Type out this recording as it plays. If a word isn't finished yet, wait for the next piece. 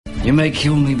You may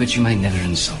kill me, but you may never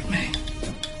insult me.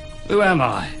 Who am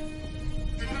I?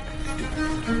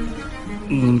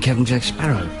 Captain Jack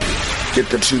Sparrow. Get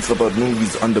the truth about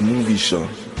movies on the movie show.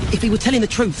 If he were telling the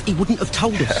truth, he wouldn't have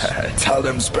told us. Tell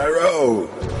them, Sparrow.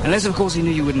 Unless, of course, he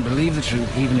knew you wouldn't believe the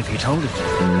truth, even if you told it.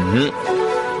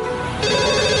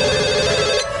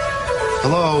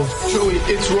 Hello? Joey,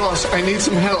 it's Ross. I need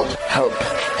some help. Help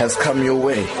has come your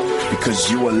way because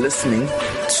you are listening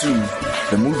to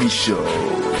the movie show.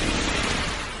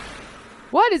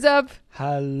 What is up?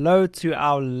 Hello to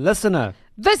our listener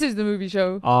This is the movie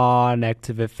show. on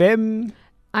Active FM,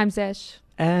 I'm Sash.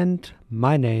 and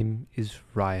my name is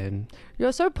Ryan.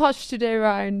 You're so posh today,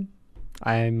 Ryan.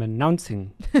 I am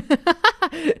announcing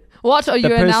What are you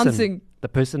person- announcing the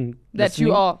person that you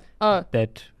listening are? Oh,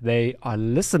 that they are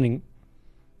listening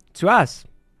to us.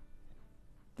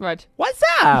 right. What's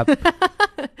up?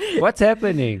 What's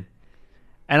happening?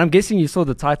 And I'm guessing you saw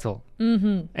the title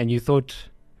and you thought,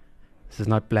 this is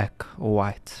not black or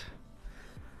white.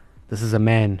 This is a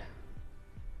man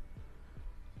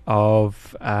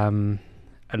of a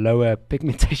lower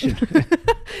pigmentation.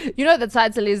 You know the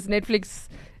title is Netflix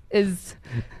is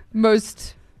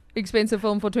most expensive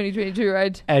film for 2022,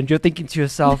 right? And you're thinking to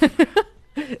yourself,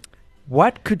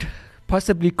 what could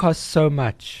possibly cost so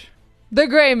much? The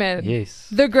Grey Man. Yes.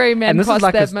 The Grey Man And this cost is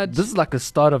like that much. this is like a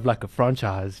start of like a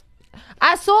franchise.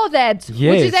 I saw that, which is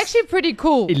Yes. actually pretty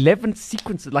cool. 11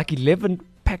 sequences, like 11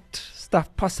 packed stuff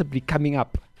possibly coming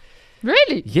up.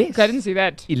 Really? Yes. I didn't see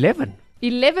that. 11.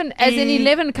 11, as in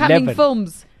 11 coming 11.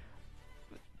 films.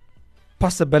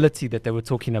 Possibility that they were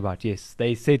talking about, yes.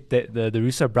 They said that the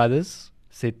Russo brothers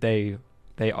said they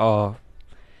are,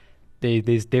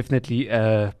 there's definitely,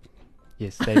 yes,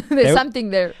 There's they, something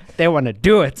there. they want to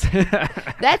do it.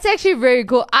 That's actually very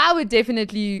cool. I would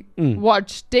definitely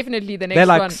watch the next They're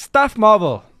like, one. stuff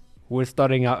Marvel. We're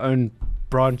starting our own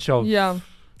branch of, Yeah.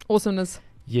 Awesomeness.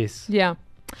 yes. Yeah.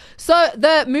 So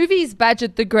the movie's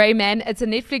budget, The Grey Man, it's a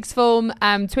Netflix film,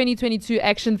 2022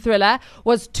 action thriller,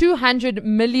 was $200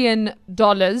 million,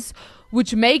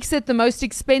 which makes it the most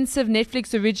expensive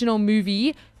Netflix original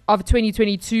movie of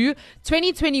 2022.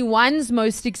 2021's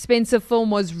most expensive film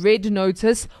was Red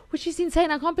Notice, which is insane.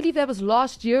 I can't believe that was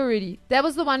last year already. That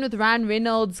was the one with Ryan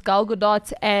Reynolds, Gal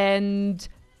Gadot, and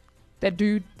that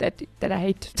dude that I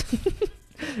hate.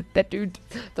 That dude,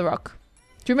 The Rock.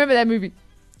 Do you remember that movie?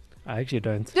 I actually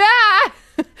don't.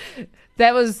 Yeah,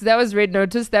 that was Red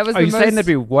Notice. That was Are the you most. saying that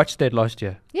we watched that last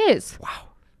year? Yes,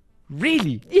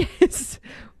 Really? yes,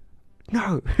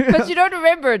 No. but you don't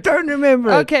remember it. Don't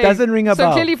remember. Okay, It doesn't ring a so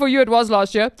bell. clearly for you it was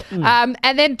last year.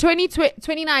 And then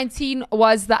 2019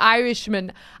 was The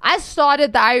Irishman. I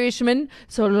started The Irishman.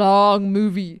 It's a long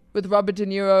movie with Robert De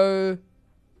Niro.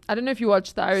 I don't know if you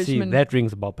watched The See, Irishman. that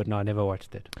rings a bell, but no, I never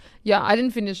watched it. Yeah, I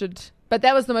didn't finish it, but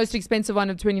that was the most expensive one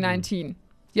of 2019.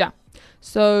 Yeah,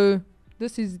 so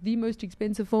this is the most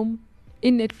expensive film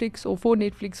in Netflix or for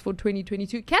Netflix for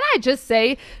 2022. Can I just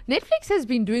say, Netflix has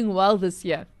been doing well this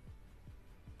year.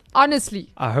 Honestly,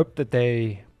 I hope that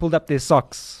they pulled up their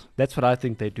socks. That's what I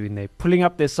think they're doing. They're pulling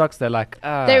up their socks. They're like,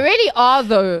 they really are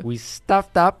though. we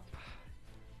stuffed up.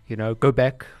 Go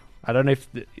back. I don't know if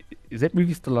is that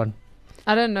movie still on?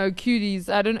 I don't know, cuties.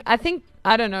 I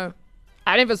don't know.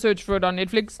 I never searched for it on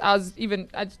Netflix.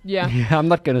 Yeah. I'm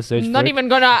not gonna search. Not for even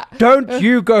gonna. It. Don't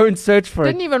you go and search for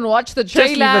Didn't it. even watch the Just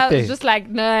leave it trailer. there. It's just like,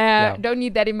 nah, Yeah. don't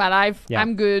need that in my life. Yeah.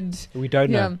 I'm good. We don't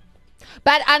know.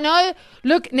 But I know,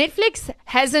 look, Netflix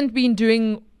hasn't been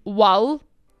doing well.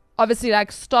 Obviously,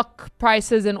 like stock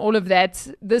prices and all of that.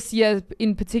 This year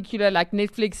in particular, like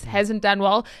Netflix hasn't done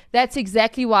well. That's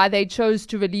exactly why they chose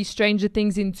to release Stranger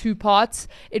Things in 2 parts.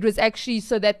 It was actually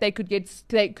so that they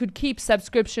could keep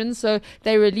subscriptions. So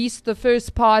they released the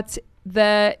first part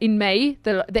in May,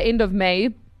 the end of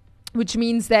May, which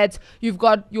means that you've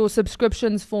got your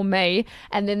subscriptions for May,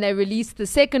 and then they released the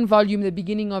second volume the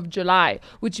beginning of July,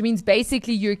 which means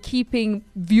basically you're keeping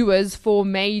viewers for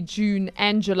May, June,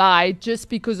 and July just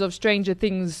because of Stranger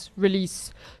Things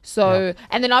release. So,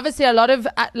 and then obviously a lot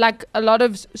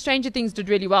of Stranger Things did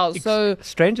really well. So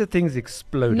Stranger Things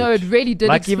exploded. no, it really did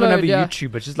like explode. even over Yeah.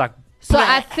 YouTube, it's just like. So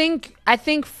I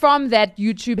think from that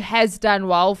YouTube has done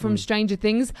well from Stranger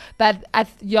Things, but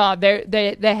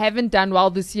they haven't done well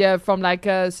this year from like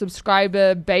a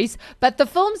subscriber base. But the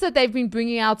films that they've been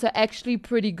bringing out are actually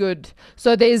pretty good.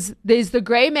 So there's The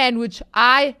Grey Man, which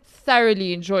I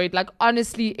thoroughly enjoyed. Like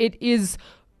honestly, it is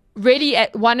really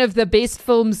one of the best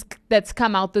films that's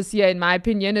come out this year, in my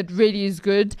opinion. It really is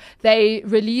good. They've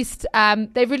released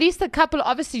a couple,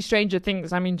 obviously Stranger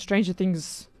Things. I mean, Stranger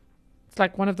Things It's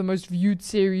like one of the most viewed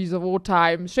series of all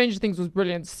time. Stranger Things was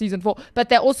brilliant, season 4. But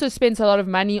they also spent a lot of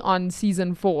money on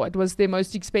season 4. It was their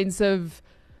most expensive.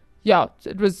 Yeah,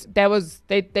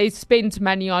 they spent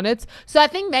money on it. So I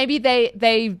think maybe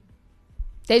they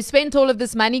spent all of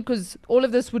this money because all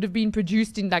of this would have been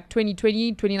produced in like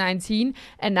 2020, 2019.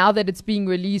 And now that it's being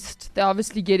released, they're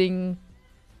obviously getting,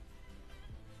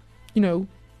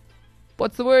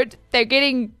 what's the word? They're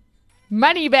getting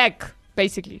money back,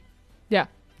 basically. Yeah.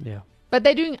 Yeah. But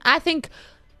they're doing, I think,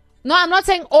 no, I'm not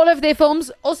saying all of their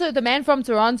films. Also, The Man from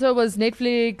Toronto was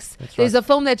Netflix. There's a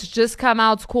film that's just come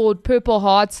out called Purple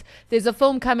Hearts. There's a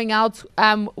film coming out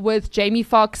with Jamie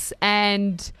Foxx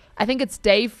and I think it's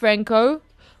Dave Franco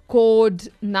called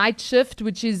Night Shift,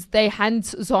 which is they hunt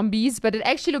zombies, but it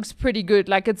actually looks pretty good.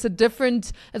 Like it's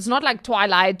not like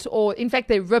Twilight, or in fact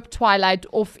they ripped Twilight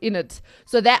off in it.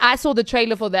 So that I saw the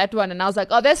trailer for that one and I was like,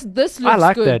 oh, this looks good. I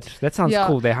like that. That sounds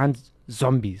cool. They hunt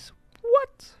zombies.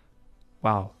 What?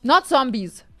 Wow. Not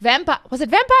zombies. Was it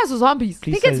vampires or zombies?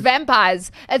 I think it's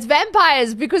vampires. It's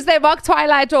vampires because they mark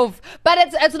Twilight off. But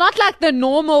it's not like the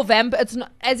normal It's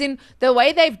not, as in the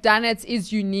way they've done it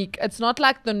is unique. It's not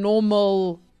like the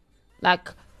normal like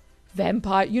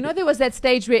vampire. There was that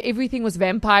stage where everything was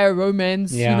vampire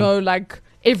romance. Yeah. Like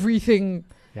everything.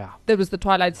 Yeah. There was the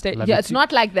Twilight stage. It's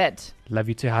not like that. Love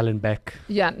you to hell and back.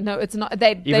 Yeah, no, it's not.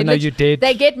 Even though you did.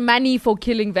 They get money for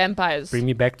killing vampires. Bring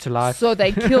me back to life. So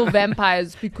they kill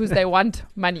vampires because they want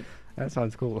money. That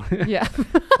sounds cool. Yeah.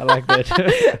 I like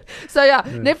that. So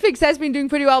Netflix has been doing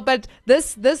pretty well, but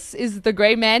this is The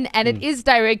Grey Man, and it is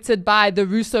directed by the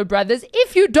Russo brothers.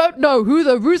 If you don't know who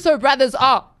the Russo brothers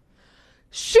are,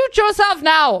 shoot yourself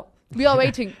now. We are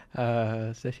waiting.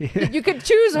 You can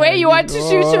choose where you want to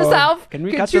shoot yourself. Can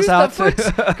we you cut choose this out? the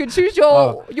foot. You can choose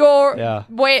your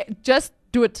where. Just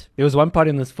do it. There was one part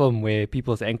in this film where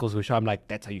people's ankles were shot. I'm like,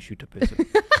 that's how you shoot a person.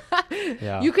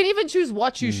 Yeah. You can even choose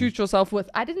what you shoot yourself with.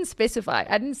 I didn't specify.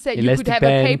 I didn't say Elastic you could have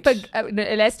band. an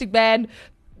elastic band,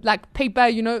 like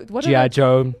paper. What G.I.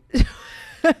 Joe,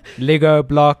 Lego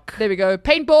block. There we go.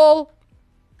 Paintball.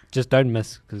 Just don't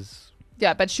miss because.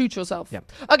 Yeah, but shoot yourself. Yeah.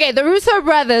 Okay, the Russo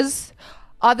brothers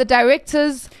are the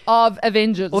directors of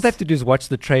Avengers. All they have to do is watch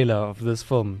the trailer of this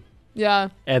film. Yeah.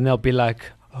 And they'll be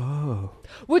like, oh.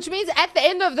 Which means at the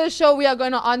end of this show, we are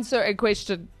going to answer a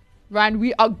question. Ryan,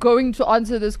 we are going to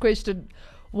answer this question.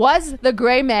 Was The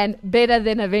Grey Man better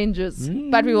than Avengers?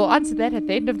 But we will answer that at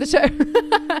the end of the show.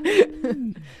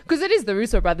 Because it is the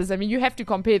Russo brothers. I mean, you have to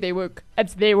compare their work.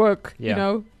 It's their work,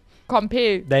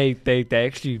 compare. They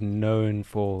actually known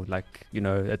for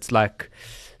it's like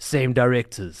same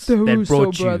directors the that Russo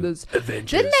brought brothers. you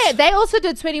Avengers. Didn't they? They also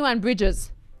did 21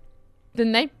 Bridges,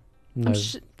 didn't they? No,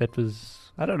 that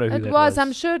was I don't know who it that was.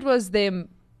 I'm sure it was them.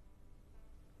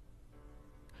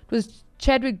 It was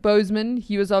Chadwick Boseman.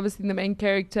 He was obviously the main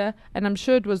character, and I'm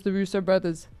sure it was the Russo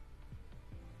brothers.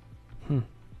 I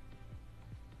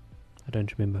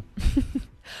don't remember.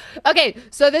 Okay,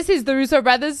 so this is the Russo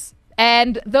brothers.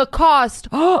 And the cast,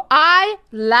 I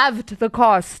loved the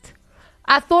cast.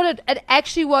 I thought it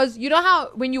actually was,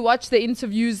 how when you watch the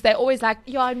interviews, they're always like,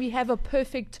 and we have a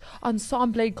perfect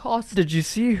ensemble cast. Did you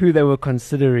see who they were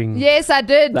considering? Yes, I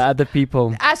did. The other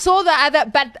people. I saw the other,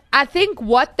 but I think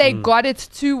what they got it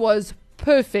to was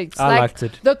perfect. I liked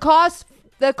it. The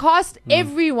cast,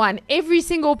 everyone, every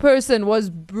single person was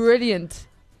brilliant.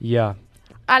 Yeah.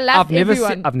 I love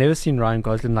everyone. I've never seen Ryan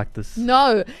Gosling like this.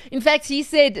 No. In fact, he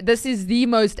said this is the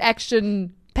most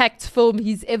action-packed film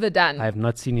he's ever done. I have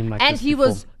not seen him like and this he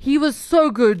before. he was so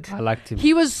good. I liked him.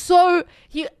 He was so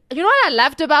you know what I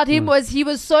loved about him was he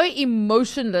was so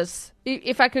emotionless.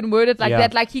 If I can word it like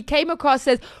that, like he came across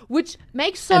as, which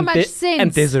makes so much sense.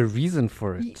 And there's a reason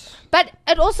for it. But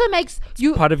it also makes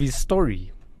you part of his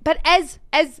story. But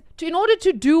in order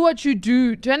to do what you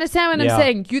do you understand what I'm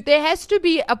saying? There has to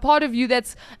be a part of you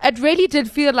it really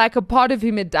did feel like a part of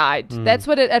him had died. That's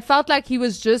what it felt like. He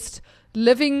was just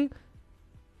living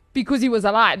because he was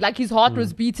alive. Like his heart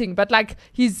was beating, but like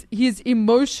his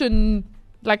emotion,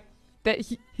 like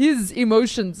his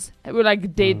emotions were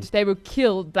like dead. They were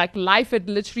killed. Like life had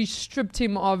literally stripped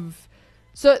him of.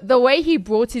 So the way he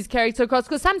brought his character across,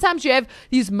 because sometimes you have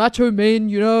these macho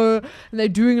men, and they're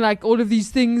doing like all of these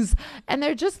things, and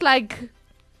they're just like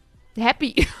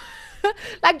happy.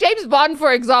 Like James Bond,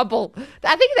 for example.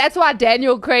 I think that's why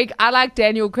I like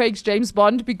Daniel Craig's James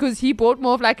Bond, because he brought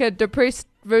more of like a depressed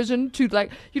version to like,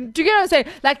 do you get what I'm saying?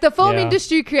 Like the film Yeah.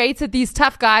 industry created these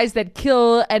tough guys that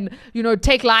kill and,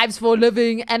 take lives for a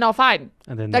living and are fine.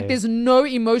 And then Like there's no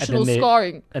emotional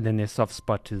scarring. And then their soft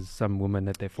spot is some woman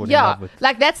that they fall in Yeah, love with.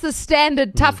 like that's the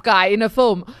standard tough guy in a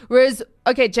film. Whereas,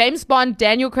 okay, James Bond,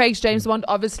 Daniel Craig's James Bond,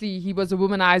 obviously he was a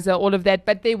womanizer, all of that,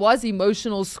 but there was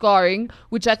emotional scarring,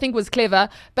 which I think was clever.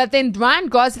 But then Ryan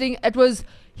Gosling,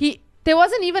 there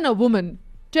wasn't even a woman.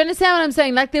 Do you understand what I'm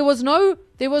saying? Like there was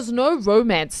no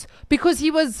romance because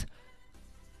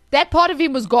that part of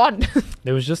him was gone.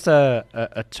 There was just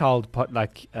a child part,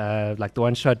 like the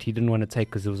one shot he didn't want to take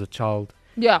because it was a child.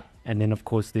 Yeah. And then of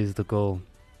course there's the girl.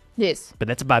 Yes. But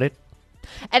that's about it.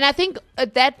 And I think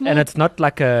that And it's not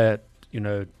like a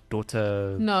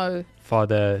daughter no,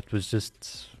 father. It was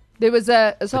just there was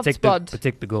a soft spot.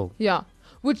 protect the girl. Yeah.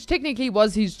 Which technically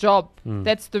was his job.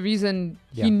 That's the reason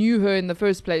Yeah. he knew her in the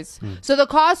first place. So the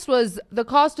cast was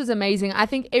amazing. I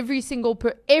think every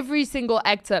single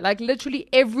actor, like literally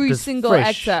every Just single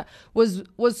fresh. actor was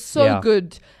so Yeah.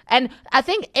 good. And I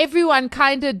think everyone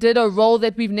kind of did a role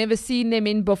that we've never seen them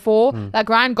in before. Like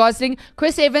Ryan Gosling,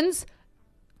 Chris Evans,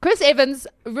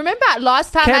 remember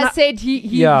last time I said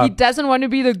he doesn't want to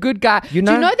be the good guy. Do you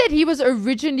know that he was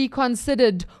originally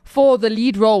considered for the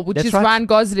lead role, which That's is right. Ryan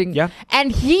Gosling? Yeah. And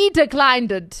he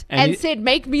declined it And and he- said,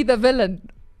 make me the villain.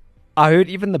 I heard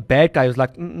even the bad guy was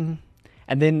like, mm-mm.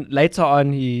 And then later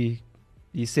on he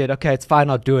said, okay, it's fine,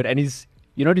 I'll do it. And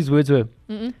you know what his words were?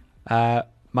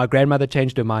 My grandmother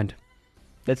changed her mind.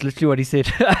 That's literally what he said.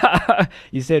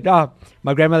 He said,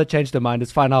 my grandmother changed her mind.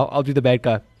 It's fine, I'll do the bad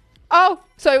guy. Oh,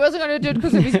 so he wasn't going to do it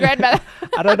because of his grandmother.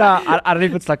 I don't know. I don't know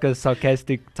if it's like a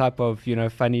sarcastic type of,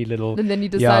 funny little. And then he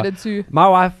decided to. My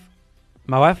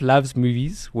wife loves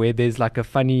movies where there's like a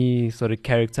funny sort of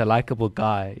character, likable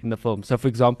guy in the film. So, for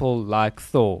example, like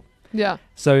Thor. Yeah.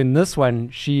 So in this one,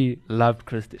 she loved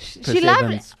Chris She loved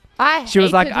Evans. it. She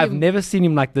was like, hated I've him. never seen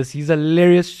him like this. He's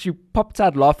hilarious. She popped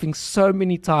out laughing so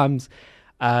many times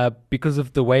because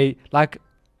of the way, like,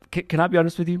 can I be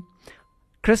honest with you?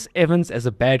 Chris Evans as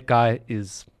a bad guy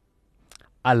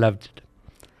I loved it.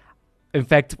 In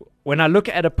fact, when I look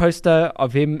at a poster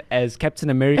of him as Captain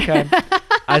America,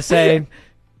 I say,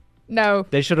 No.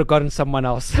 they should have gotten someone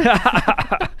else. No,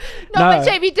 but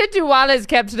Jamie did do well as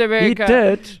Captain America. He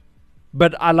did.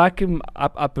 But I like him.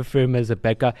 I prefer him as a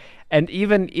bad guy. And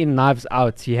even in Knives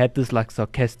Out, he had this like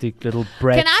sarcastic little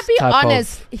brat. Can I be type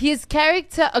honest? His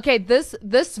character, okay, this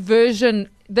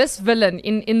villain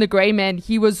in The Grey Man,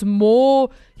 he was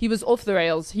off the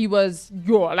rails. He was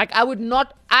like,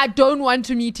 I don't want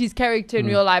to meet his character in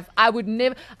real life. I would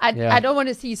never, I don't want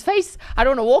to see his face. I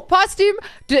don't want to walk past him.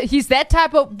 He's that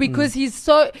type of, because he's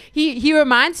so, he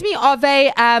reminds me of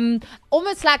a,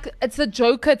 almost like it's a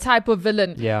Joker type of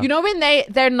villain. Yeah. You know, when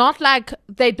they're not like,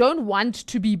 they don't want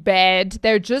to be bad.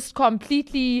 They're just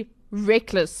completely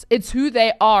reckless. It's who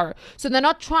they are. So they're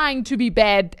not trying to be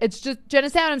bad. It's just, do you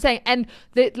understand what I'm saying? And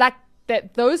they like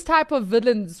that, those type of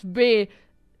villains where,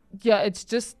 it's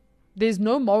just, there's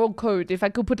no moral code. If I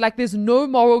could put like, there's no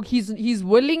moral, he's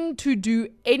willing to do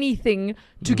anything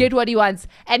to get what he wants,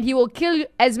 and he will kill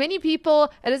as many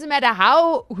people. It doesn't matter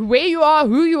where you are,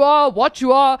 who you are, what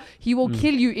you are, he will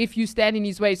kill you if you stand in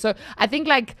his way. So I think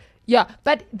like,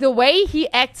 but the way he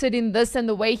acted in this and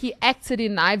the way he acted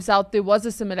in Knives Out, there was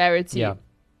a similarity. Yeah.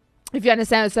 If you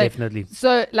understand. So, Definitely.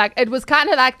 So like it was kind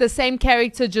of like the same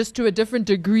character, just to a different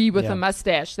degree with Yeah. a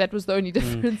mustache. That was the only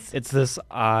difference. It's this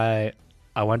I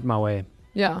want my way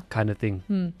Yeah. kind of thing.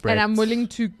 And Brat. I'm willing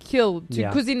to kill. Yeah.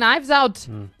 Because in Knives Out,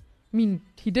 I mean,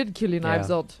 he did kill in Knives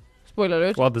Yeah. Out. Spoiler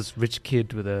alert. Well, this rich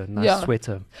kid with a nice Yeah.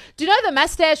 sweater. Do you know the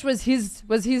mustache was his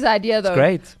idea though? It's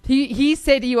great. He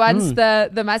said he wants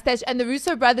the mustache, and the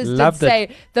Russo brothers Loved did it. say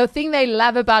the thing they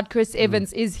love about Chris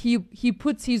Evans is he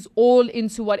puts his all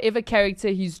into whatever character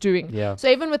he's doing. Yeah. So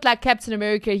even with like Captain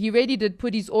America, he really did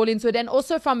put his all into it, and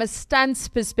also from a stunts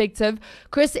perspective,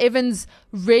 Chris Evans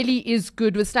really is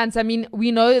good with stunts. I mean,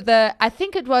 we know I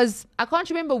can't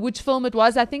remember which film it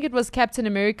was. I think it was Captain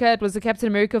America. It was a Captain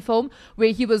America film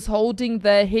where he was holding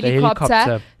the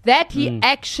helicopter. That he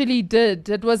actually did.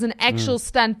 It was an actual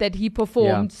stunt that he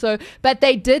performed. Yeah. So, but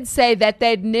they did say that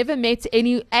they'd never met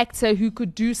any actor who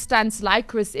could do stunts like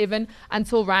Chris Evans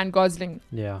until Ryan Gosling.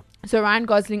 Yeah. So Ryan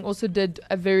Gosling also did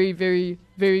a very, very,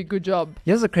 very good job.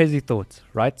 Here's a crazy thought,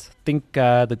 right? Think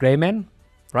The Grey Man,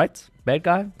 right? Bad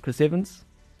guy, Chris Evans.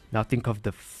 Now think of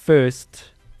the first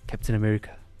Captain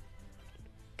America.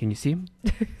 Can you see him?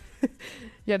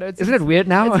 Yeah, no, Isn't it weird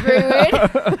now? It's very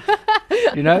weird.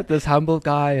 You know, this humble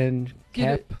guy and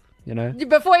cap, you know.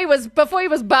 Before he was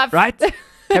buff. Right?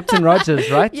 Captain Rogers,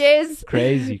 right? Yes.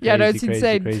 Crazy. Yeah, no, it's crazy,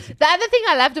 insane. crazy. The other thing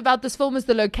I loved about this film is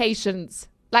the locations.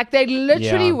 Like they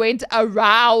literally Yeah. went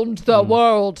around the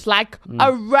world, like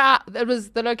around.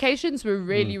 The locations were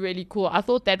really, really cool. I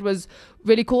thought that was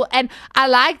really cool, and I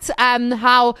liked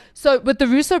how. So with the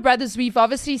Russo brothers, we've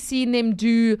obviously seen them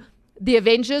do the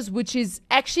Avengers, which is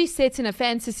actually set in a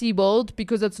fantasy world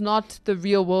because it's not the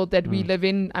real world that we live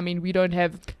in. I mean, we don't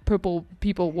have purple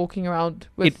people walking around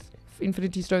with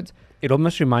Infinity Stones. It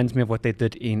almost reminds me of what they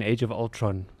did in Age of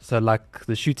Ultron. So, like,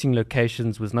 the shooting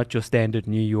locations was not your standard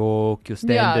New York, your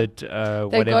standard They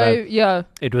whatever. go,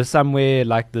 It was somewhere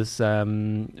like this,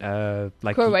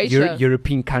 like Croatia.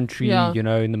 European country, Yeah. you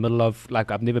know, in the middle of,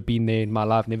 like, I've never been there in my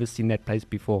life, never seen that place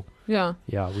before. yeah.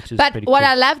 Yeah, which is But pretty what cool.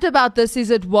 I loved about this is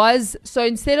it was so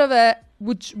instead of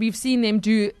which we've seen them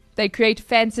do, they create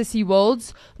fantasy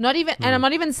worlds. Not even, and I'm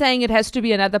not even saying it has to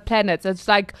be another planet. It's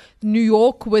like New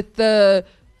York with the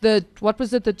what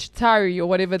was it, the Chitauri or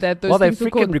whatever that those Well, they things were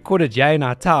freaking called. recorded yeah in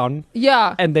our town,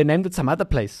 Yeah, and they named it some other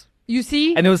place. you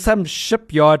see, And there was some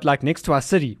shipyard, like, next to our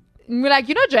city. and we're like,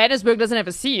 Johannesburg doesn't have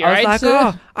a sea, I was right? like, So-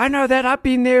 oh, I know that. I've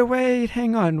been there. Wait,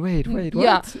 hang on. Wait, what?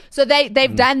 Yeah. So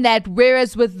they've done that.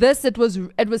 Whereas with this, it was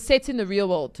set in the real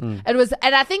world. It was,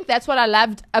 and I think that's what I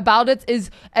loved about it is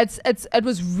it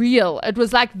was real. It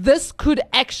was like this could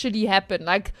actually happen.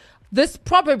 Like this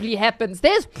probably happens.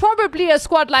 There's probably a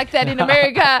squad like that in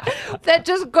America that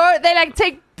just go. They like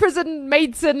take prison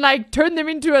mates and like turn them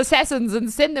into assassins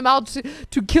and send them out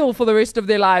to kill for the rest of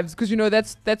their lives because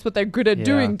that's what they're good at Yeah.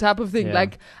 doing, type of thing. Yeah.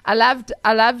 Like I loved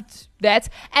that.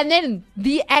 And then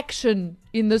the action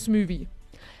in this movie.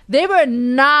 There were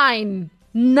nine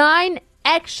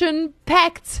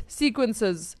action-packed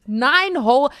sequences, 9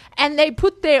 whole, and they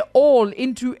put their all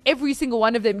into every single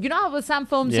one of them. You know how with some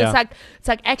films Yeah. it's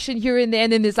like action here and there,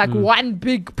 and then there's like one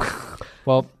big.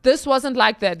 Well, This wasn't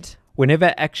like that.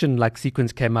 whenever action like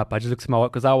sequence came up, I just looked at my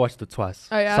watch because I watched it twice.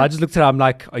 Oh, yeah? So I just looked at it. I'm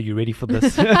like, "Are you ready for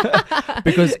this?"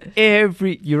 Because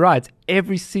you're right.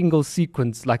 Every single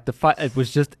sequence, like the fight, it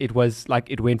was like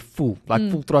it went full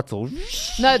throttle.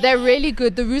 No, they're really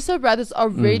good. The Russo brothers are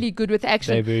really good with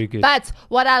action. They're very good. But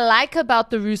what I like about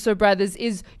the Russo brothers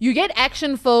is you get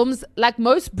action films, like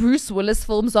most Bruce Willis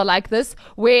films are like this,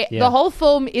 where Yeah. the whole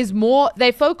film is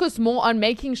they focus more on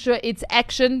making sure it's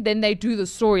action than they do the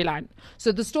storyline.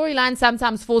 So the storyline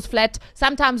sometimes falls flat.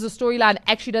 Sometimes the storyline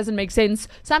actually doesn't make sense.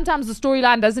 Sometimes the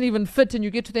storyline doesn't even fit and you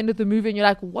get to the end of the movie and you're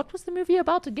like, what was the movie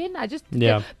about again?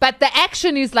 Yeah. But the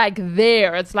action is like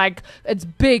there. It's like, it's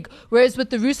big. Whereas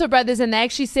with the Russo brothers, and they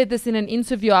actually said this in an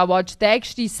interview I watched, they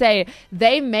actually say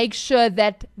they make sure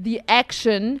that the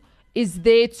action is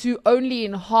there to only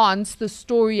enhance the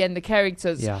story and the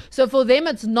characters. Yeah. So for them,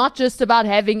 it's not just about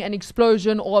having an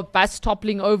explosion or a bus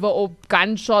toppling over or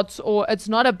gunshots, or it's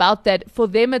not about that. For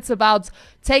them, it's about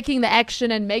taking the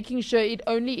action and making sure it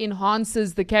only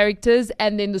enhances the characters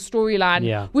and then the storyline,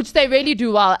 Yeah. which they really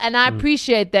do well. And I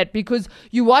appreciate that because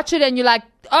you watch it and you're like,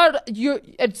 oh,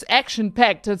 it's action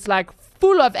packed. It's like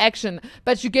full of action,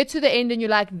 but you get to the end and you're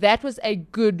like, that was a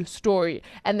good story.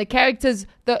 And the characters,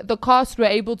 the cast were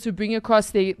able to bring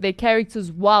across their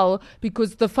characters well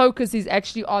because the focus is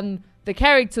actually on the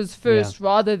characters first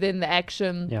rather than the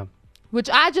action, Yeah. which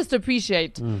I just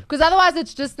appreciate because otherwise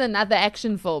it's just another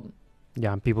action film.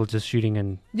 Yeah, and people just shooting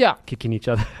and Yeah. kicking each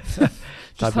other type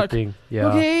like, of thing. Yeah.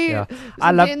 Okay. Yeah. it's I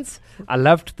intense.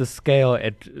 loved the scale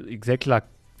at exactly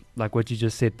like what you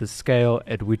just said, the scale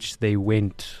at which they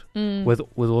went with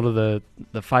all of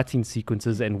the fighting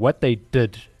sequences and what they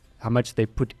did, how much they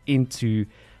put into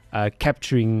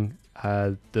capturing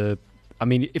the. I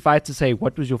mean, if I had to say,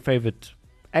 what was your favorite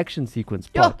action sequence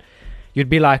part? You'd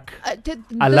be like, I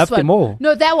I loved them all.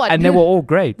 No, that one. and they were all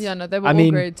great. Yeah, no, they were I all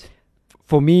mean, great.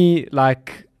 For me,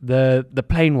 like the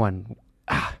plane one,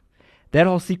 that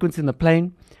whole sequence in the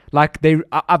plane, like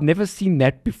I've never seen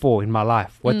that before in my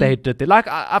life. What they did, there. Like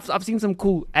I've seen some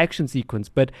cool action sequence,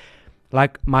 but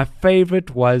like my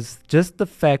favorite was just the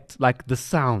fact, like the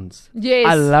sounds. Yes.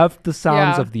 I loved the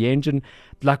sounds Yeah. of the engine,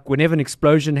 like whenever an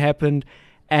explosion happened,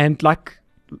 and like.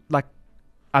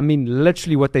 I mean,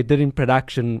 literally what they did in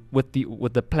production with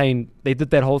the plane, they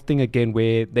did that whole thing again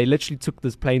where they literally took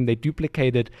this plane, they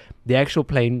duplicated the actual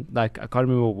plane, like I can't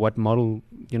remember what model,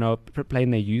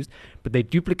 plane they used, but they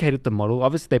duplicated the model.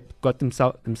 Obviously, they got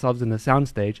themselves in a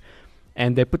soundstage,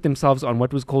 and they put themselves on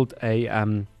what was called a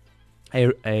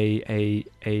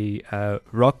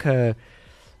rocker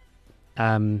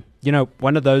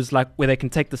one of those like where they can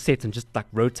take the set and just like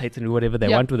rotate and do whatever they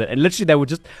Yep. want with it. And literally they were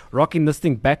just rocking this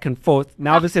thing back and forth.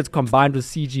 Now obviously it's combined with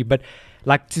CG, but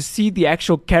like to see the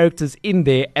actual characters in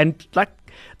there and like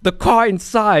the car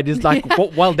inside is like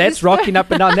while that's rocking up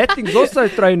and down, that thing's also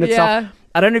throwing itself. Yeah.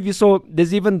 I don't know if you saw,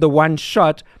 there's even the one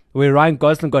shot where Ryan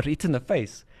Gosling got hit in the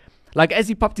face. Like as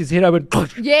he popped his head, I went,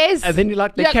 Yes. and then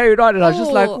they Yeah. carried on, and I was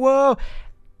just like, Oh. whoa.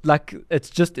 Like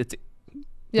it's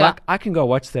Yeah. like I can go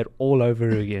watch that all over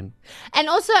again. And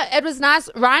also, it was nice.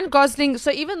 Ryan Gosling,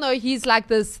 so even though he's like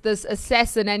this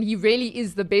assassin and he really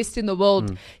is the best in the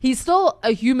world, he's still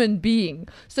a human being.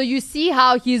 So you see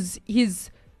how his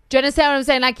do you understand what I'm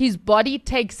saying? Like his body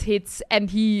takes hits and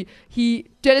he do you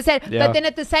understand? Yeah. But then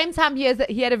at the same time, he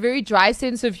had a very dry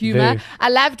sense of humor. Very. I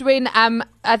loved when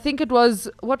I think it was,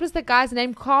 what was the guy's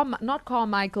name? Not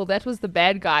Carmichael. That was the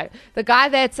bad guy. The guy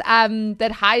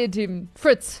that hired him,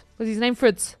 Fritz. Was his name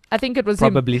Fritz? I think it was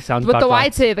Probably him. sounds with about the right.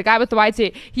 white hair, the guy with the white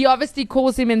hair. He obviously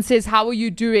calls him and says, "How are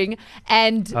you doing?"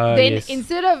 And then yes.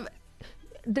 instead of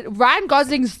Ryan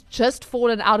Gosling's just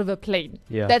fallen out of a plane.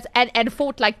 Yeah. That's and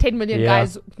fought like 10 million Yeah.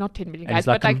 guys, not 10 million And guys,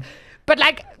 he's like, but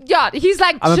like yeah, he's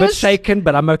like I'm just a bit shaken,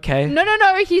 but I'm okay. No.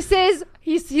 He says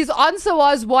his answer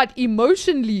was what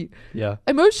emotionally. Yeah.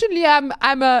 Emotionally, I'm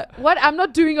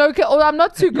not doing okay, or I'm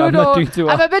not too good, not or doing too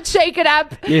I'm well. a bit shaken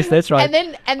up. Yes, that's right. And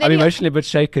then I'm he- emotionally a bit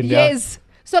shaken. Yeah. Yes.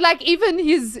 So like even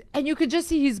and you could just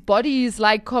see his body is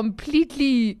like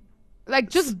completely like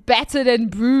just battered and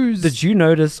bruised. Did you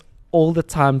notice all the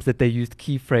times that they used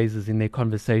key phrases in their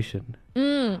conversation?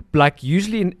 Like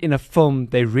usually in a film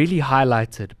they really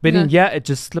highlight it, but in Yeah. it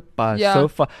just slipped by Yeah. so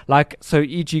far. Like so,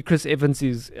 e.g. Chris Evans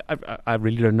is I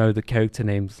really don't know the character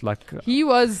names. Like He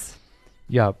was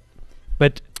yeah,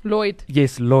 but Lloyd.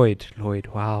 yes, Lloyd.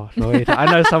 Wow, Lloyd.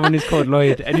 I know someone who's called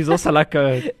Lloyd, and he's also like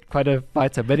quite a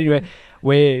fighter. But anyway,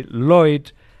 where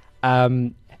Lloyd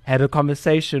had a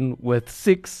conversation with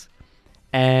Six,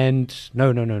 and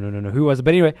no. Who was it?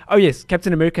 But anyway, oh yes,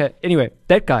 Captain America. Anyway,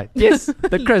 that guy. Yes,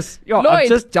 the Chris. Yo, I Lloyd.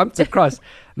 just jumped across.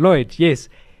 Lloyd. Yes.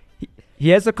 He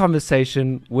has a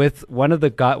conversation with one of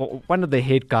the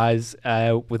head guys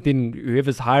within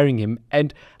whoever's hiring him,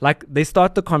 and like they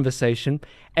start the conversation,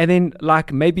 and then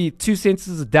like maybe 2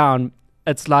 sentences down,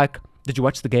 it's like, "Did you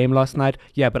watch the game last night?"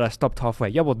 "Yeah, but I stopped halfway."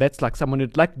 "Yeah, well, that's like someone who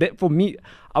like that." For me,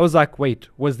 I was like, "Wait,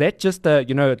 was that just a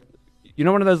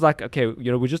one of those like, okay,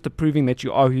 we're just approving that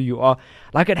you are who you are."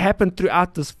 Like it happened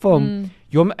throughout this film,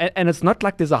 and it's not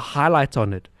like there's a highlight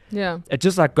on it. Yeah. It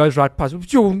just like goes right past.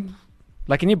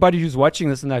 Like anybody who's watching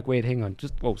this and like, wait, hang on,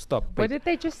 stop. What did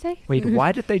they just say? Wait,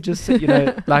 why did they just say,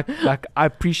 like I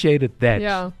appreciated that.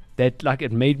 Yeah. That like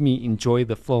it made me enjoy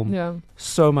the film Yeah.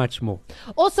 so much more.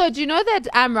 Also, do you know that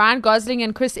Ryan Gosling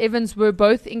and Chris Evans were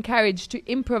both encouraged to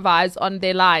improvise on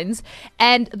their lines?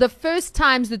 And the first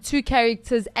times the two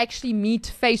characters actually meet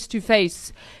face to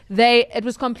face, it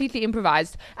was completely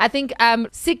improvised. I think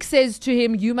Six says to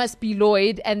him, "You must be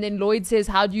Lloyd," and then Lloyd says,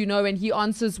 "How do you know?" And he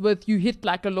answers with, "You hit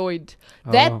like a Lloyd."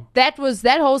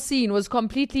 That whole scene was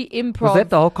completely improv. Was that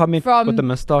the whole comment from with the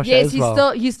moustache Yes, as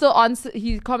well?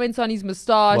 he comments on his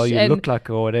moustache. Well, you and look like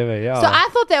or whatever, yeah. so I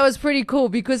thought that was pretty cool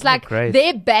because like great.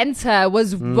 their banter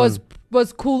was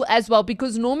cool as well,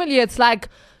 because normally it's like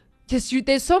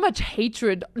there's so much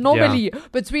hatred normally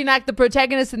between like the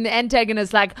protagonist and the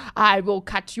antagonist, like, "I will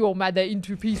cut your mother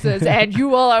into pieces and you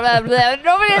will blah, blah."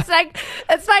 Normally it's like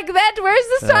that, whereas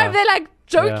this time they're like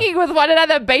joking with one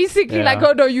another, basically like,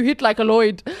 "Oh no, you hit like a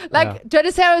Lloyd." Like, do you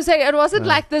understand what I'm saying? It wasn't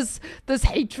like this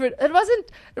hatred. It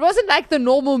wasn't like the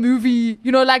normal movie,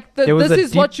 like this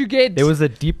is what you get. There was a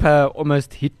deeper,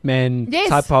 almost Hitman Yes.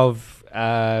 type of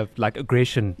like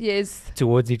aggression Yes.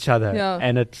 towards each other, Yeah.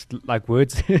 and it's like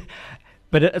words,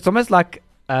 but it's almost like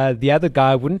the other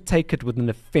guy wouldn't take it with an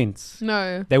offense.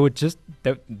 No. They would just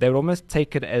they would almost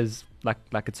take it as like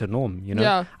it's a norm,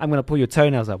 Yeah. I'm gonna pull your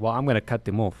toenails up. Well, I'm gonna cut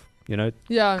them off,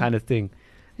 Yeah. kind of thing.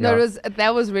 No, Yeah.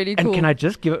 that was really cool. And can I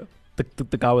just give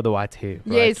the guy with the white hair?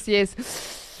 Right? Yes.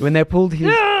 When they pulled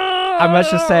his, I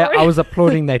must just say I was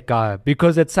applauding that guy,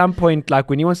 because at some point, like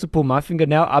when he wants to pull my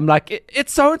fingernail, I'm like,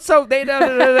 it's so and so.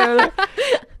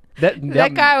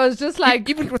 That guy was just like,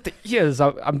 even with the ears,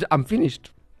 I'm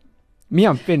finished.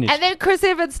 I'm finished. and then Chris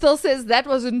Evans still says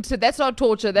that's not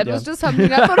torture. That was just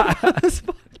something I thought on the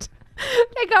spot.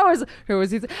 That guy was Who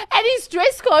was his? And his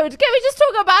dress code. Can we just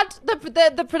talk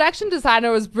about the production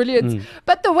designer was brilliant,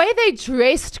 but the way they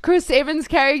dressed Chris Evans'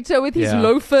 character with his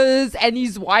loafers and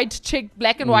his white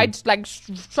black and white like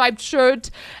striped shirt,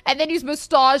 and then his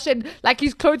mustache and like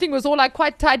his clothing was all like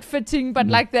quite tight fitting, but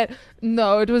like that.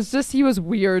 No, it was just he was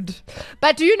weird.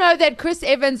 But do you know that Chris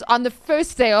Evans on the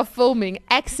first day of filming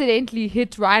accidentally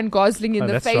hit Ryan Gosling in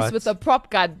the face with a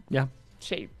prop gun? Yeah.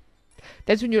 Shame.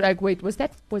 That's when you're like, wait, was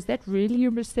that really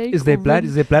a mistake? Is there blood?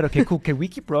 Is there blood? Okay, cool. Can we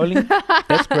keep rolling?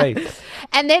 That's great.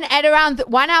 And then at around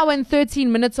 1 hour and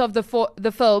 13 minutes of the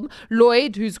film,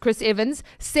 Lloyd, who's Chris Evans,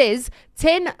 says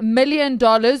 $10 million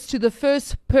to the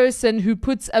first person who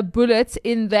puts a bullet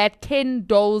in that Ken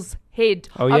doll's head.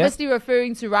 Oh, yeah? Obviously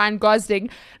referring to Ryan Gosling.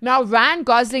 Now, Ryan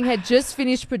Gosling had just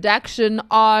finished production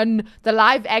on the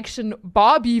live action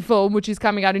Barbie film, which is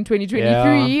coming out in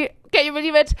 2023. Yeah. Can you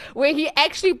believe it? Where he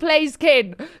actually plays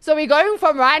Ken. So we're going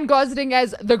from Ryan Gosling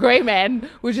as the Grey Man,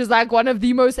 which is like one of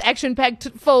the most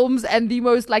action-packed films and the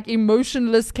most like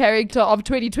emotionless character of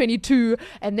 2022.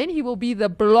 And then he will be the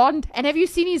blonde. And have you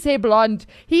seen his hair blonde?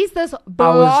 He's this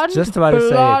blonde, I was just about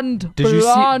blonde, to say,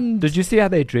 blonde. Did you see how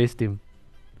they dressed him?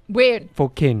 Where? For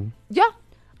Ken. Yeah.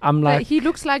 I'm like... he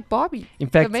looks like Barbie. In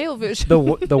fact, the male version.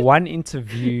 the one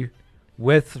interview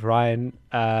with Ryan...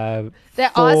 they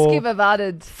ask him about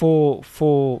it. For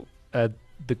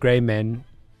the Grey Man,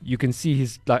 you can see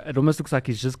he's like... It almost looks like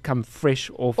he's just come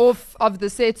fresh off of the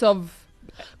set of...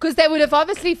 Because they would have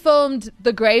obviously filmed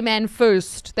the Grey Man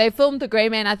first. They filmed the Grey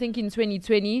Man, I think, in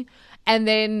 2020. And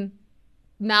then...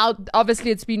 Now, obviously,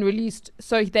 it's been released,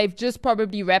 so they've just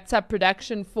probably wrapped up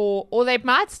production for, or they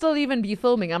might still even be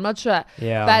filming. I'm not sure.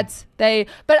 Yeah. But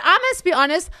I must be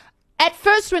honest. At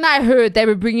first, when I heard they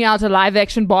were bringing out a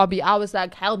live-action Barbie, I was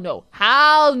like, hell no.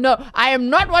 I am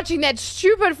not watching that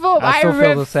stupid film. I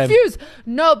refuse.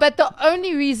 No, but the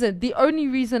only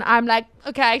reason I'm like,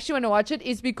 okay, I actually want to watch it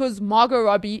is because Margot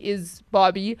Robbie is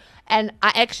Barbie, and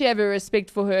I actually have a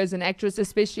respect for her as an actress,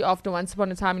 especially after Once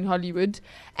Upon a Time in Hollywood.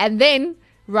 And then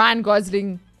Ryan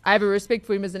Gosling, I have a respect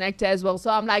for him as an actor as well. So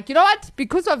I'm like, you know what?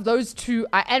 Because of those two,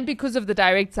 and because of the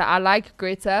director, I like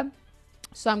Greta.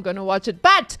 So I'm going to watch it.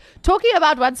 But talking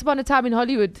about Once Upon a Time in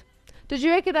Hollywood, did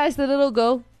you recognize the little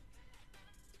girl?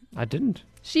 I didn't.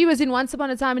 She was in Once Upon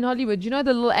a Time in Hollywood. You know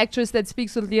the little actress that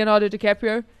speaks with Leonardo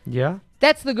DiCaprio? Yeah.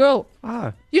 That's the girl.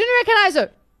 Ah. You didn't recognize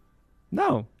her?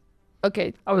 No.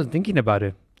 Okay. I wasn't thinking about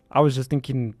it. I was just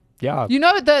thinking, yeah. You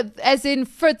know, as in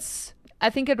Fritz, I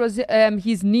think it was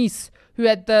his niece who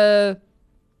had the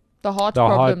heart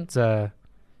problem.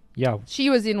 Yeah. She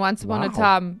was in Once Upon a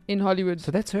Time in Hollywood. So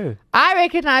that's her. I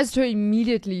recognized her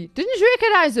immediately. Didn't you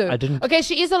recognize her? I didn't. Okay,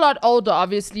 she is a lot older,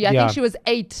 obviously. I think she was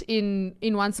 8 in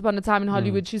Once Upon a Time in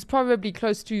Hollywood. She's probably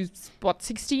close to,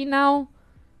 16 now?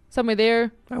 Somewhere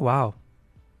there. Oh, wow.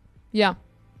 Yeah.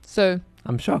 So...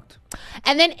 I'm shocked.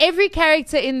 And then every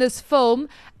character in this film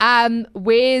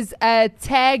wears a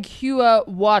Tag Heuer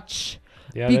watch.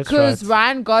 Yeah, because that's right.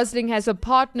 Ryan Gosling has a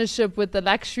partnership with the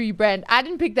luxury brand. I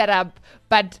didn't pick that up,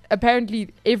 but apparently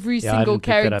every single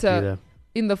character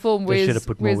in the film wears that watch. They should have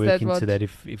put more work into that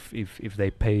if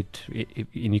they paid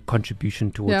any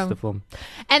contribution towards the film.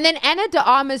 And then Anna de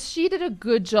Armas, she did a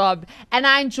good job, and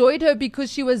I enjoyed her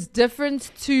because she was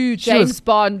different to James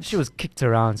Bond. She was kicked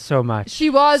around so much. She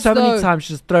was so many times.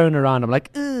 She was thrown around. I'm like,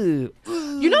 ugh.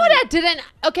 You know what I didn't?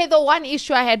 Okay, the one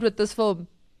issue I had with this film.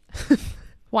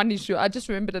 One issue, I just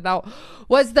remembered it now,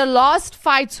 was the last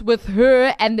fight with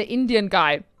her and the Indian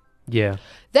guy. Yeah.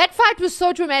 That fight was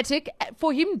so dramatic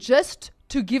for him just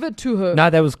to give it to her. No,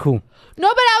 that was cool. No,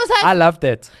 but I was like... I loved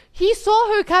that. He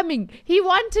saw her coming. He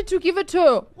wanted to give it to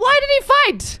her. Why did he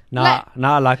fight?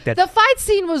 I like that. The fight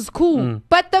scene was cool.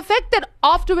 But the fact that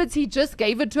afterwards he just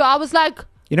gave it to her, I was like...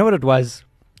 You know what it was?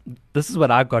 This is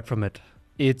what I got from it.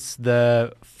 It's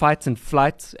the fight and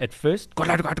flight at first.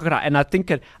 And I think,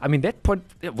 that point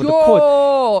with the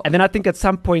court. And then I think at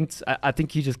some point, I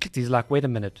think he just clicked. He's like, wait a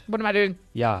minute. What am I doing?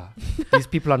 Yeah. These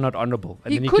people are not honorable.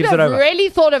 And he then could have really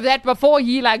thought of that before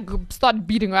he started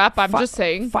beating her up. I'm just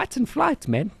saying. Fight and flight,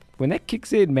 man. When that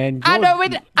kicks in, man,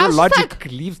 your logic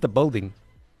leaves the building.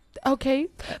 Okay.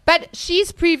 But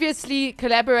she's previously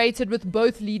collaborated with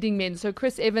both leading men, so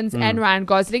Chris Evans and Ryan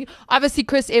Gosling. Obviously,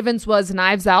 Chris Evans was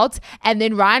Knives Out, and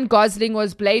then Ryan Gosling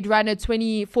was Blade Runner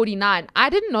 2049. I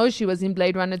didn't know she was in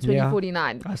Blade Runner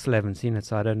 2049. I still haven't seen it,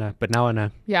 so I don't know. But now I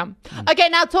know. Yeah. Okay,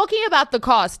 now talking about the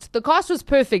cast. The cast was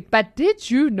perfect, but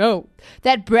did you know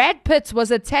that Brad Pitt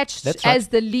was attached That's right. as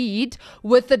the lead,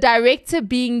 with the director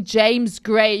being James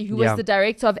Gray, who was the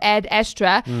director of Ad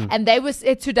Astra, and they were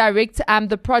set to direct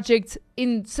the project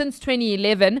since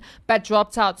 2011, but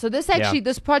dropped out. So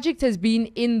this project has been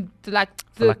in the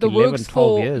 11, works 12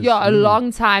 for years. a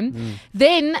long time.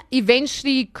 Then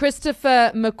eventually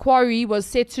Christopher McQuarrie was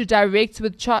set to direct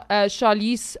with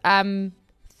Charlize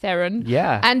Theron.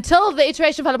 Yeah. Until the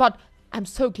iteration fell apart. I'm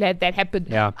so glad that happened.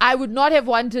 Yeah. I would not have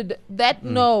wanted that.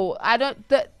 No, I don't.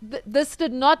 This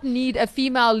did not need a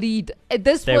female lead.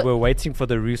 They were waiting for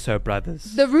the Russo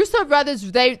brothers. The Russo brothers.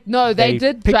 They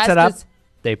did picked it up. justice.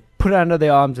 They put it under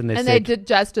their arms and they did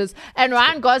justice. And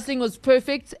Ryan Gosling was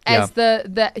perfect as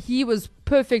he was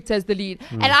perfect as the lead.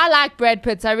 And I like Brad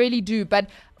Pitt, I really do. But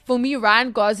for me,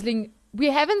 Ryan Gosling, we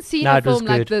haven't seen a film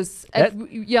like this.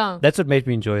 That's what made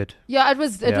me enjoy it. Yeah, it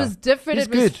was different. He's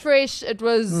it was good. fresh. It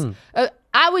was.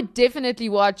 I would definitely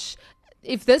watch.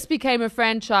 If this became a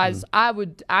franchise,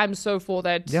 I'm so for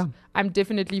that. Yeah. I'm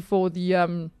definitely for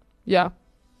the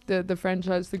the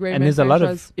franchise, the Grey Man. And there's franchise. a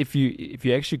lot of if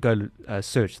you actually go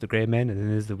search the Grey Man, and then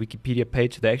there's the Wikipedia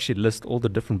page. They actually list all the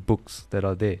different books that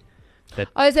are there.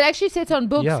 Is it actually set on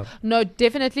books? Yeah. No,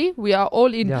 definitely. We are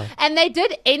all in. Yeah. And they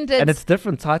did end it. And it's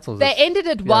different titles. They ended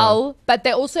it well, but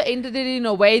they also ended it in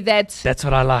a way that That's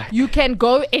what I like. you can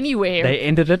go anywhere. They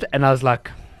ended it, and I was like,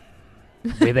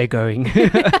 where are they going?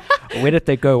 Where did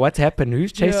they go? What's happened?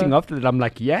 Who's chasing after them? I'm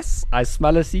like, yes, I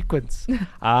smell a sequence.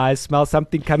 I smell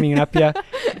something coming up here.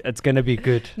 It's going to be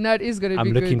good. No, it is going to be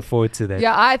I'm good. looking forward to that.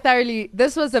 Yeah,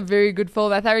 this was a very good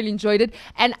film. I thoroughly enjoyed it.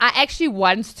 And I actually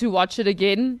want to watch it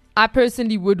again. I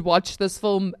personally would watch this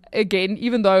film again,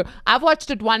 even though I've watched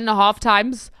it 1.5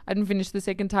 times. I didn't finish the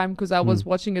second time because I was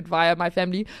watching it via my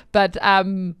family. But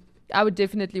I would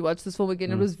definitely watch this film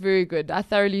again. It was very good. I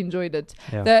thoroughly enjoyed it.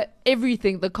 Yeah.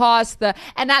 Everything, the cast,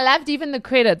 and I loved even the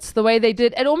credits, the way they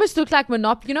did. It almost looked like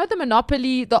Monopoly. You know the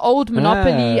Monopoly, the old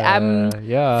Monopoly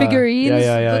figurines,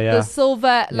 the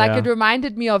silver. Like it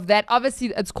reminded me of that.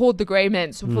 Obviously, it's called the Grey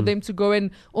Man, so for them to go and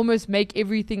almost make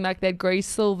everything like that grey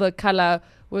silver color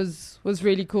was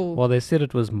really cool. Well, they said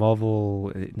it was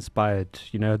Marvel inspired.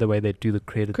 You know the way they do the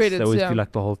credits. They always do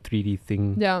like the whole 3D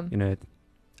thing. Yeah. You know.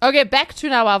 Okay, back to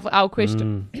now our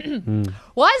question.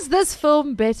 Was this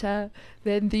film better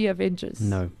than The Avengers?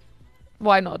 No.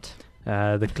 Why not?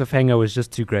 The cliffhanger was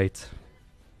just too great.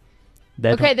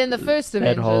 Then the first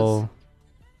Avengers.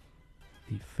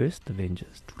 The first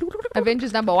Avengers.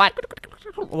 Avengers number 1.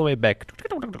 All the way back.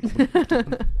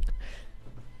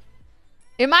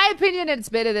 In my opinion, it's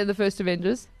better than the first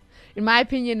Avengers. In my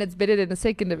opinion, it's better than the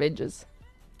second Avengers.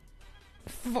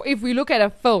 If we look at a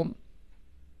film.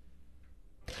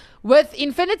 With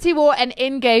Infinity War and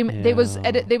Endgame,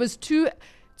 there was too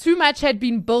much had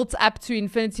been built up to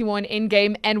Infinity War and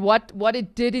Endgame, and what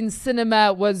it did in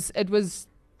cinema was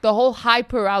the whole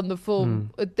hype around the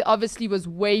film. It obviously was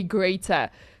way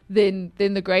greater than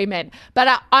the Grey Man. But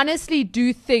I honestly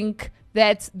do think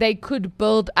that they could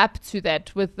build up to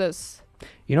that with this.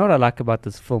 You know what I like about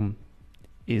this film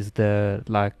is the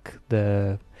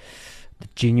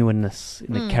genuineness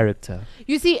in the character.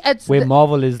 You see, it's where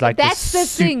Marvel is like that's the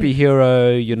thing.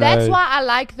 superhero, you know. That's why I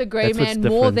like the Grey That's what's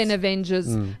Man more different. than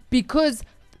Avengers, because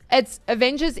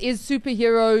Avengers is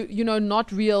superhero, you know,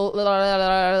 not real.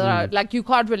 Like you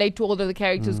can't relate to all of the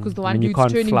characters because the one dude's you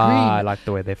can't turning fly, green. like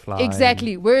the way they fly.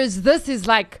 Exactly. Whereas this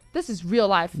is real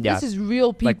life. Yeah. This is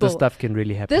real people. Like this stuff can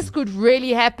really happen. This could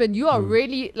really happen. You are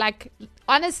really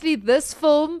honestly, this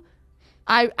film.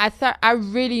 I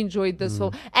really enjoyed this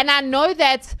film, and I know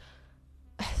that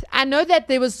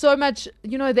there was so much,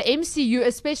 you know, the MCU,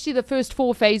 especially the first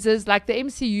 4 phases, like the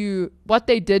MCU, what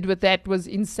they did with that was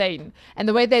insane. And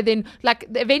the way they then,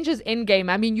 like the Avengers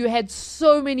Endgame, I mean, you had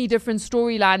so many different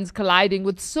storylines colliding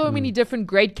with so many different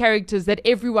great characters that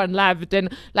everyone loved.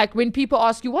 And like when people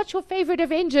ask you, what's your favorite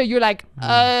Avenger? You're like,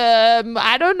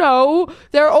 I don't know.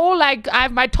 They're all like, I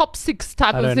have my top 6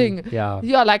 type of thing. Yeah.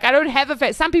 Yeah, like I don't have a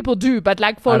favorite. Some people do, but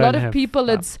like for a lot of people,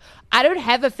 it's, I don't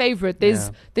have a favorite.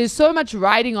 There's so much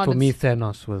riding on it. For me,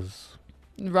 Thanos was...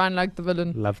 Run like the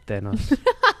villain. Loved Thanos.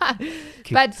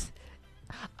 But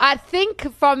I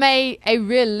think from a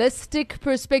realistic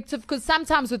perspective, because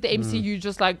sometimes with the MCU,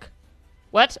 just like,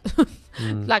 what?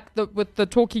 Like with the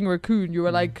talking raccoon, you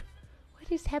were like,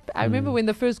 what is happening? I remember when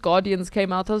the first Guardians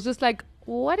came out, I was just like,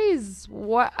 what?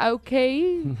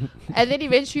 Okay. And then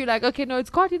eventually you're like, okay, no, it's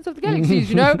Guardians of the Galaxies,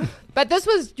 you know? But this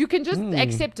was, you can just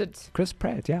accept it. Chris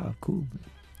Pratt, yeah, cool.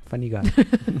 Funny guy.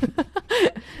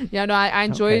 Yeah, no, I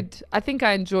enjoyed, I think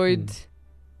I enjoyed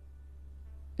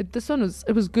it. This one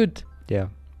was good. Yeah.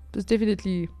 It was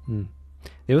definitely...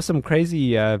 there was some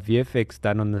crazy VFX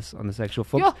done on this actual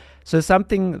film. Yeah. So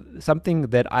something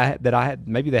that I had,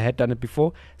 maybe they had done it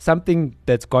before. Something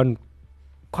that's gone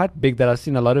quite big that I've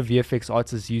seen a lot of VFX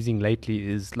artists using lately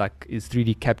is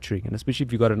 3D capturing, and especially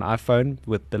if you got an iPhone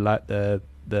with the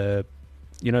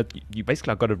you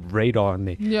basically got a radar on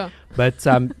there. Yeah. But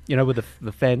with the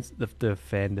face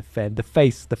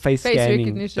scanning,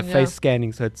 recognition, face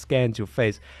scanning, so it scans your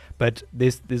face. But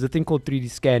there's a thing called 3D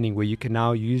scanning where you can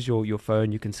now use your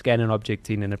phone, you can scan an object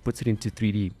in, and it puts it into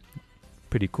 3D.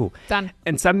 Pretty cool. Done.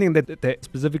 And something that they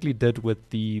specifically did with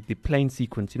the plane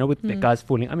sequence, with the guys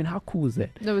falling. I mean, how cool is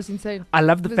that? That was insane. I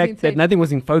love the fact that nothing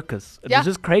was in focus. It was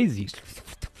just crazy.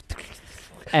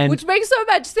 And which makes so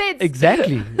much sense.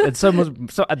 Exactly. It's so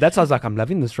that's why I was like, I'm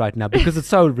loving this right now because it's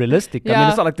so realistic. I mean,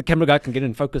 it's not like the camera guy can get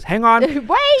in focus. Hang on.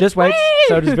 Just wait.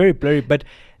 So it was very blurry. But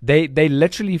they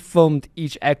literally filmed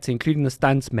each actor, including the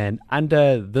stuntsman,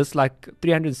 under this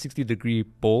 360-degree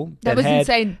ball. That was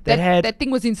insane. That thing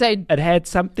was insane. It had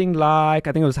something like,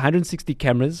 I think it was 160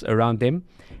 cameras around them.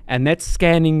 And that's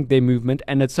scanning their movement,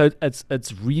 and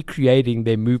it's recreating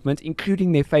their movement,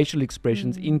 including their facial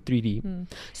expressions in 3D.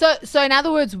 So in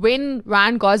other words, when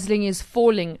Ryan Gosling is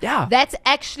falling, that's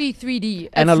actually 3D.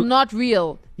 It's not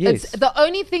real. Yes. It's, the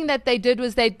only thing that they did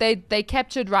was they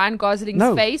captured Ryan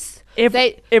Gosling's face.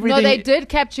 Everything. They did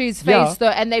capture his face though,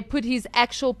 and they put his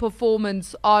actual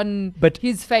performance on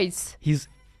his face.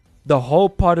 The whole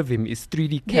part of him is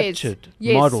 3D captured,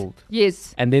 modeled.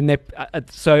 Yes. And then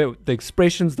so the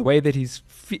expressions, the way that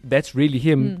that's really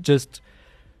him, just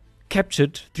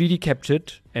captured, 3D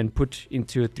captured, and put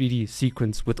into a 3D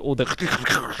sequence with all the.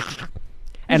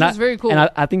 Which is very cool.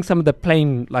 And I think some of the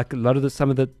plane, like a lot of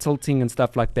some of the tilting and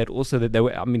stuff like that, also that they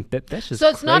were. I mean, that's just. So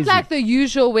it's crazy. not like the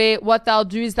usual where what they'll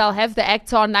do is they'll have the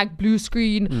actor on blue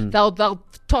screen. They'll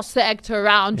toss the actor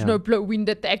around, blow wind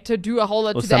at the actor, do a whole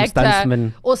lot to the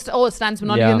actor, or a stuntsman,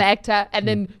 not even the actor, and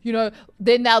then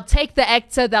then they'll take the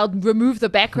actor, they'll remove the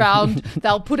background,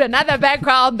 they'll put another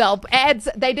background, they'll add.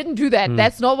 They didn't do that.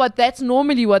 That's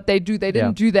normally what they do. They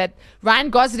didn't do that. Ryan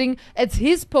Gosling, it's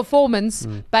his performance,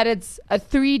 but it's a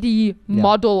 3D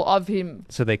model of him.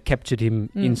 So they captured him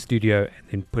in studio and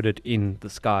then put it in the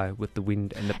sky with the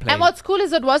wind and the plane. And what's cool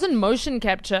is it wasn't motion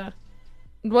capture.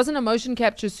 It wasn't a motion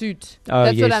capture suit. Oh,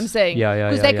 That's what I'm saying.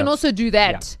 Because they can also do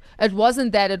that. Yeah. It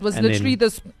wasn't that. It was literally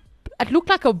this. It looked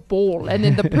like a ball, and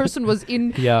then the person was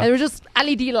in. And there were just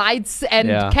LED lights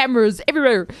and cameras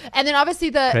everywhere. And then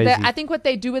obviously I think what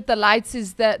they do with the lights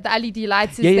is the LED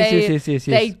lights is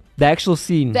the actual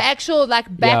scene, the actual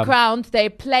background. They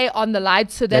play on the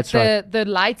lights so that the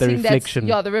lighting, the reflection,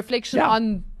 the reflection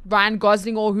on Ryan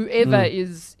Gosling or whoever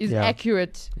is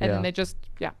accurate, and then they just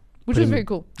which was very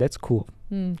cool. That's cool.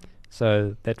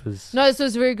 So that was this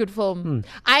was a very good film.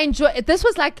 I enjoy it. This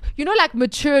was like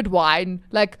matured wine.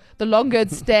 Like the longer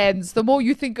it stands, the more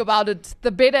you think about it,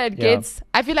 the better it gets.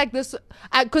 I feel like this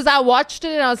because I watched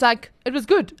it and I was like, it was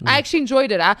good. I actually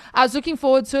enjoyed it. I was looking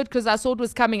forward to it because I saw it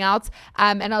was coming out,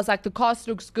 and I was like, the cast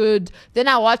looks good. Then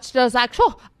I watched it. I was like,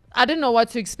 sure. I didn't know what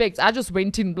to expect. I just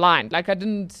went in blind. Like I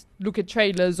didn't look at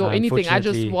trailers or anything. I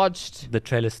just watched. The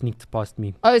trailer sneaked past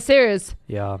me. Oh, serious?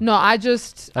 Yeah. No, I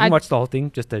didn't watch the whole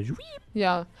thing. Just a.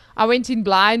 Yeah, I went in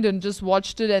blind and just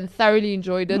watched it and thoroughly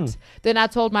enjoyed it. Then I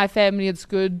told my family it's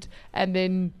good, and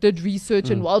then did research.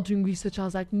 And while doing research, I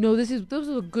was like, no, this was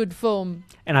a good film.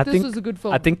 And I think this was a good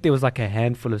film. I think there was like a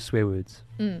handful of swear words.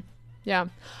 Yeah,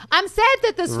 I'm sad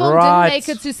that this film didn't make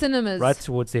it to cinemas. Right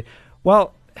towards there.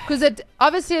 Well. Because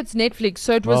obviously it's Netflix,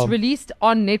 so it was released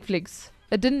on Netflix.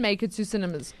 It didn't make it to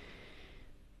cinemas.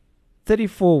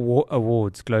 34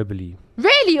 awards globally.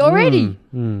 Really? Already?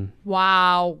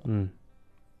 Wow.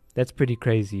 That's pretty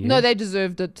crazy. No, they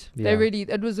deserved it. Yeah.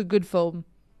 It was a good film.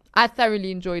 I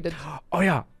thoroughly enjoyed it. Oh,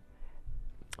 yeah.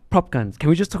 Prop guns. Can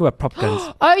we just talk about prop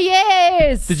guns? Oh,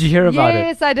 yes. Did you hear about it?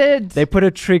 Yes, I did. They put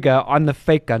a trigger on the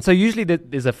fake gun. So usually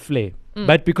there's a flare.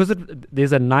 But because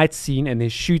there's a night scene and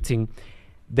there's shooting,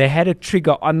 they had a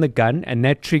trigger on the gun, and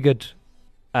that triggered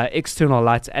external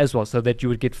lights as well, so that you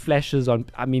would get flashes on.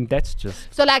 I mean, that's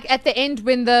just so like at the end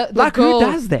when the girl, who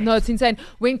does that? No, it's insane.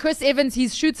 When Chris Evans he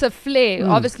shoots a flare.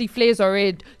 Obviously, flares are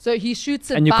red, so he shoots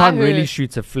it. And you can't really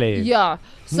shoot a flare. Yeah.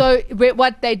 So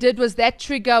what they did was that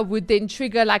trigger would then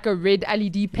trigger like a red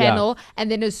LED panel,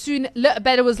 and then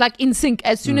but it was like in sync.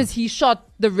 As soon as he shot,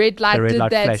 the red light did that.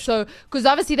 Flashed. So because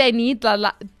obviously they need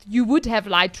you would have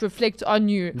light reflect on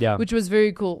you, which was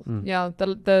very cool. Yeah,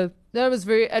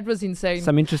 it was insane.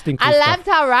 Some interesting. I loved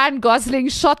how Ryan Gosling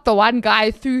shot the one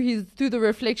guy through the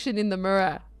reflection in the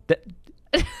mirror.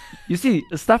 You see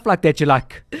stuff like that, you're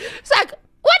like, it's like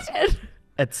what?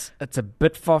 it's a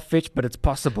bit far-fetched, but it's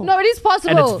possible. No, it is possible.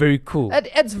 And it's very cool.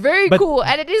 It's very But- cool,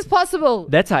 and it is possible.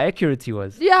 That's how accurate he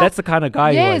was. Yeah. That's the kind of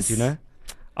guy he was, Yes. you know?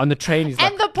 On the train, he's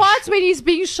And like... the parts when he's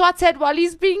being shot at while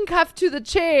he's being cuffed to the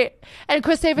chair, and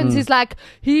Chris Evans is like,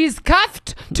 he's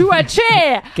cuffed to a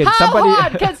chair. Can How somebody-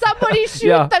 hard can somebody shoot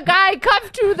Yeah. the guy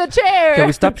cuffed to the chair? Can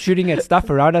we stop shooting at stuff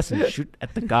around us and shoot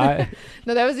at the guy?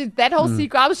 No, that was it. That whole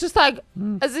sequence. I was just like,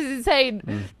 this is insane.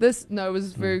 It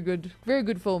was very good. Very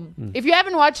good film. If you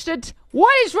haven't watched it,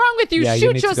 what is wrong with you? Yeah, you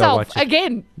Shoot need to go yourself watch it.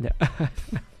 again Yeah.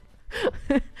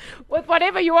 with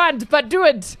whatever you want, but do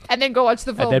it. And then go watch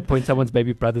the At film. that point, someone's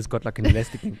baby brother's got like an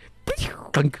elastic thing.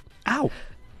 Clunk. Ow.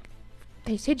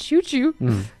 They said shoot you.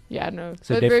 Yeah, no.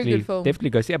 So But very good film.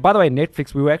 definitely go see it. By the way,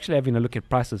 Netflix, we were actually having a look at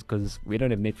prices because we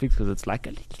don't have Netflix because it's like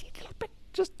a little bit,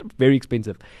 just very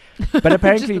expensive. But Just a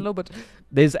apparently, little bit.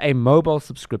 there's a mobile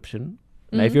subscription.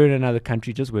 Now, Mm-hmm. if you're in another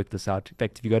country, just work this out. In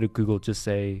fact, if you go to Google, just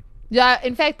say Yeah,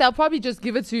 in fact, they'll probably just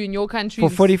give it to you in your country. for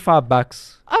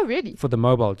 $45 Oh, really? for the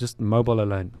mobile, just mobile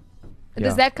alone.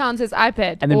 Does Yeah. that count as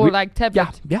iPad And then or we- like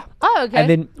tablet? Yeah. Oh, okay. And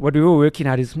then what we were working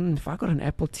out is, if I got an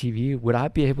Apple TV, would I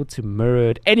be able to mirror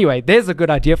it? Anyway, there's a good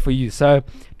idea for you. So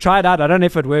try it out. I don't know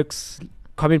if it works.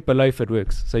 Comment below if it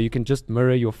works. So you can just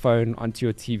mirror your phone onto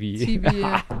your TV. TV,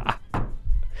 yeah.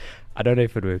 I don't know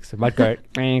if it works. It might go,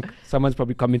 someone's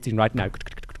probably commenting right now.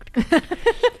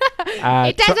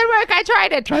 It doesn't work. I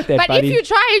tried it. Try that, but buddy. if you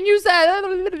try and use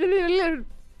that,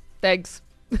 thanks.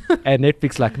 And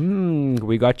Netflix like,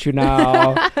 we got you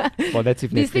now. Well, that's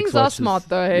if These Netflix things are watches. smart,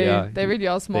 though. Hey? Yeah, They really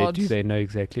are smart. They do. They know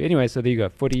exactly. Anyway, so there you go.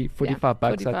 45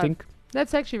 bucks, I 45. think,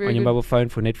 That's actually very on your good. mobile phone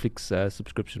for Netflix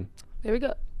subscription. There we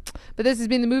go. But this has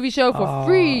been the movie show for Oh,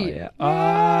 free.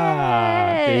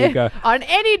 yeah. There you go. On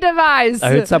any device. I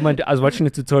heard someone. I was watching a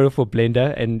tutorial for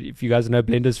Blender, and if you guys know,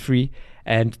 Blender's free.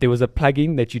 And there was a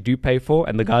plugin that you do pay for,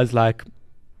 and the guy's like,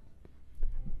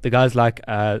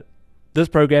 this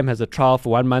program has a trial for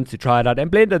 1 month to try it out, and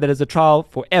Blender that is a trial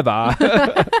forever.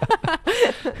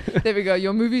 There we go.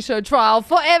 Your movie show trial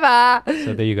forever.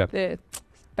 So there you go. There.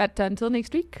 But until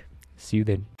next week. See you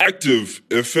then. Active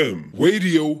FM.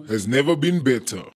 Radio has never been better.